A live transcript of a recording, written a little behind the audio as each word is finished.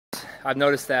I've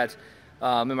noticed that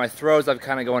in my throws, I've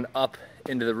kind of going up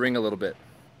into the ring a little bit.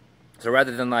 So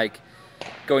rather than like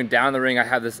going down the ring, I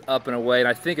have this up and away, and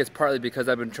I think it's partly because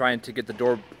I've been trying to get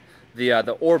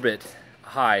the orbit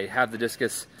high, have the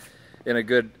discus in a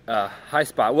good high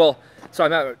spot. Well, so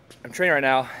I'm training right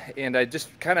now, and I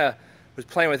just kind of was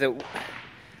playing with it,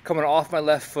 coming off my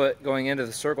left foot, going into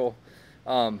the circle,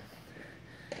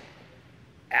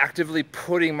 actively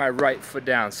putting my right foot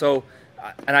down. So,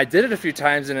 and I did it a few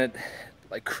times, and it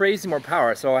like crazy more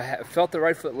power. So I felt the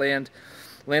right foot landed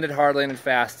hard, landed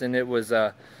fast, and it was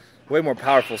way more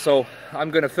powerful. So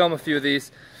I'm going to film a few of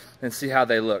these and see how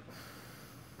they look.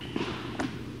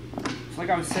 So like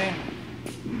I was saying,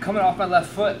 coming off my left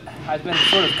foot, I've been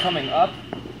sort of coming up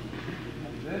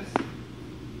like this,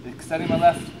 extending my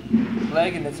left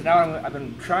leg, and so now I've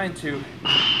been trying to,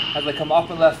 as I come off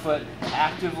my left foot,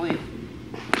 actively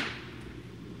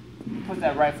put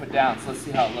that right foot down. So let's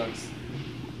see how it looks.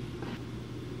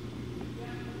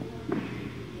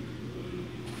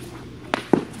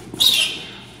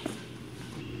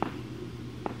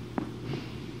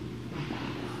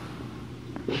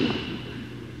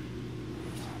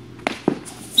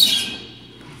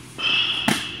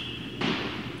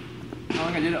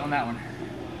 I did it on that one.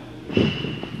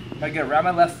 Gotta get around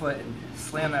my left foot and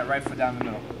slam that right foot down the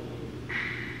middle.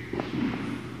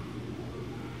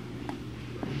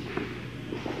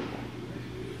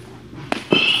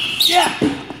 Yeah!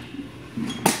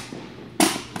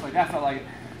 Like that felt like it.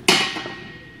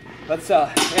 Let's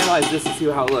analyze this and see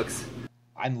how it looks.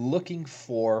 I'm looking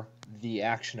for the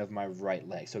action of my right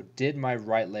leg. So did my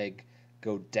right leg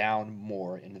go down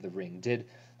more into the ring? Did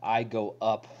I go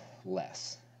up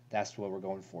less? That's what we're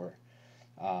going for.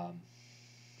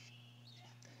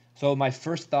 So my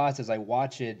first thoughts as I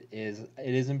watch it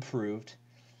is improved.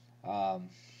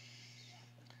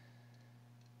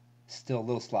 Still a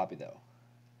little sloppy though.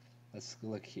 Let's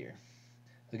look here.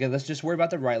 Okay, let's just worry about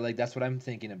the right leg. That's what I'm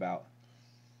thinking about.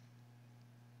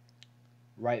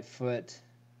 Right foot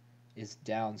is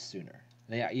down sooner.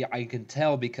 Yeah, I can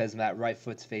tell because that right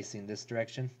foot's facing this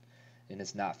direction and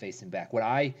it's not facing back.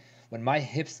 When my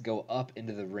hips go up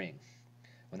into the ring,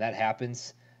 when that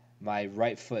happens, my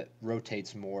right foot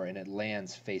rotates more and it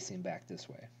lands facing back this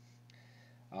way.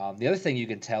 The other thing you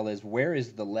can tell is where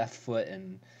is the left foot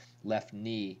and left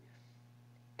knee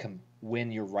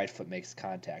when your right foot makes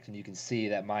contact. And you can see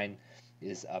that mine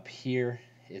is up here.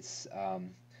 It's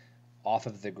off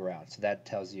of the ground. So that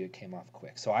tells you it came off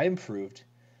quick. So I improved,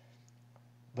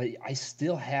 but I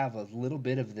still have a little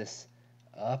bit of this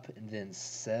up and then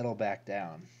settle back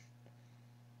down.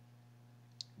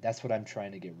 That's what I'm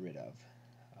trying to get rid of.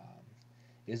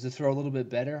 Is the throw a little bit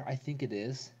better? I think it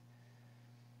is.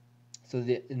 So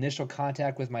the initial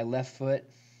contact with my left foot,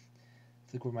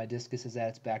 look where my discus is at,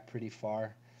 it's back pretty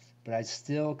far. But I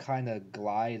still kind of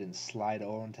glide and slide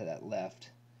on to that left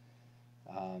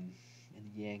and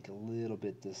yank a little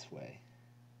bit this way.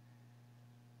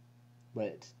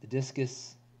 But the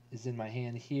discus is in my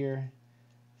hand here.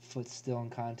 Foot's still in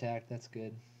contact, that's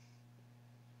good.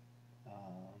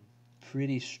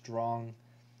 Pretty strong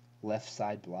left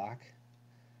side block.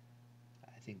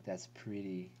 I think that's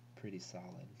pretty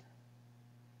solid.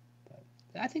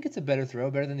 But I think it's a better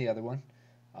throw, better than the other one.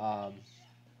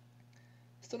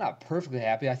 Still not perfectly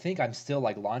happy. I think I'm still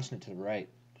like launching it to the right.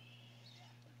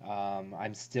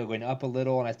 I'm still going up a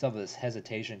little, and I still have this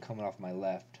hesitation coming off my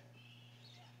left.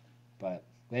 But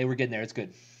hey, we're getting there. It's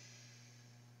good.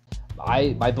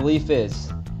 My belief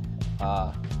is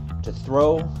to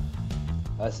throw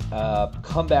a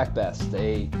comeback best,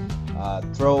 a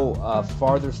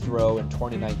farther throw in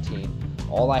 2019.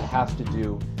 All I have to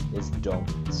do is don't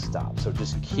stop. So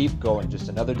just keep going. Just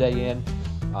another day in.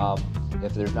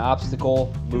 If there's an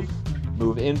obstacle,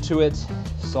 move into it,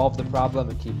 solve the problem,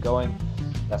 and keep going.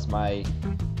 That's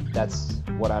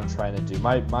what I'm trying to do.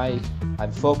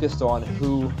 I'm focused on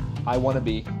who I want to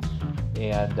be,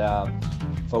 and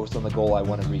focused on the goal I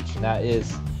want to reach, and that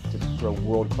is to throw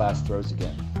world-class throws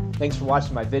again. Thanks for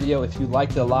watching my video. If you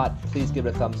liked it a lot, please give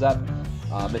it a thumbs up.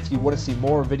 If you want to see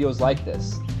more videos like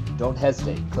this, don't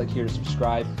hesitate. Click here to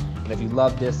subscribe. And if you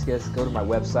love discus, go to my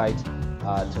website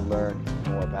to learn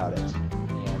more about it.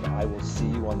 And I will see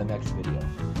you on the next video.